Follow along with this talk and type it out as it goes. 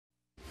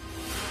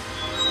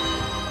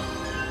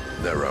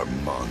There are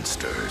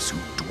monsters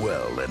who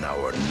dwell in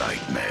our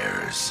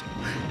nightmares.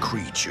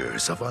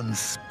 Creatures of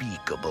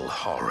unspeakable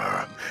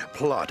horror,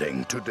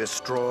 plotting to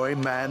destroy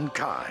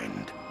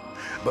mankind.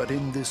 But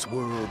in this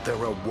world,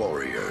 there are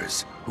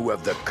warriors who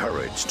have the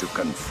courage to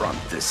confront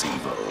this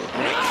evil.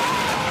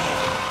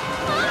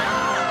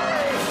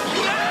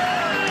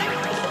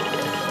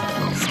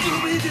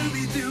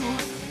 Scooby-Dooby-Doo,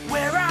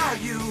 where are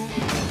you?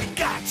 We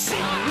got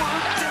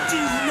someone to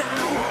do now.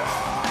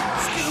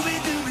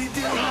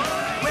 Scooby-Dooby-Doo,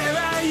 where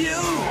are you?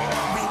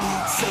 We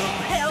need some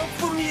help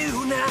from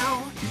you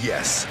now.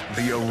 Yes,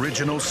 the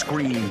original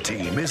Scream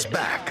team is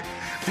back,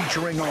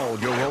 featuring all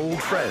your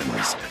old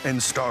friends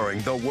and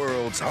starring the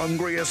world's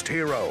hungriest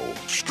hero,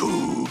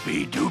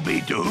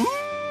 Scooby-Dooby-Doo.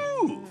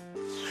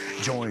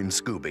 Join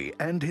Scooby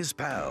and his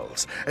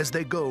pals as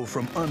they go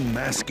from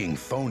unmasking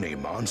phony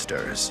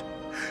monsters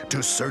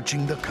to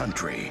searching the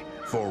country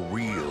for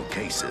real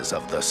cases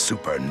of the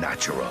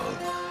supernatural.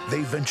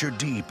 They venture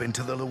deep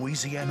into the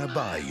Louisiana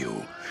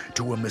bayou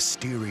to a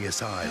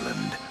mysterious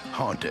island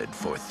haunted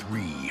for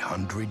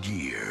 300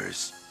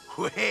 years.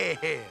 Well,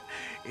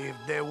 if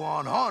they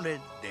want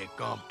haunted, they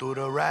come to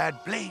the right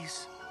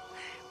place.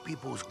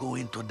 Peoples go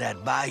into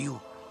that bayou,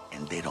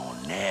 and they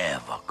don't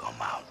never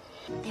come out.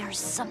 There's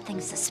something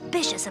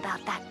suspicious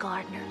about that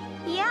gardener.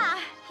 Yeah,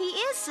 he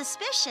is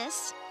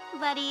suspicious,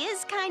 but he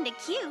is kind of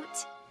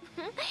cute.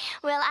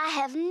 Well, I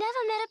have never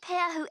met a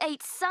pair who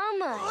ate so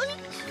much.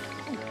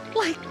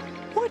 Like,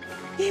 what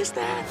is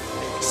that?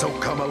 So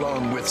come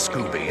along with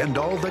Scooby and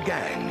all the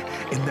gang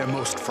in their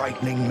most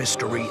frightening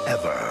mystery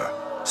ever,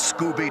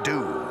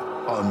 Scooby-Doo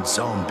on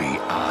Zombie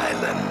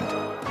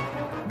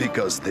Island.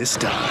 Because this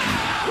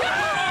time,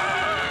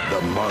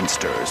 the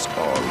monsters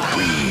are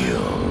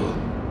real.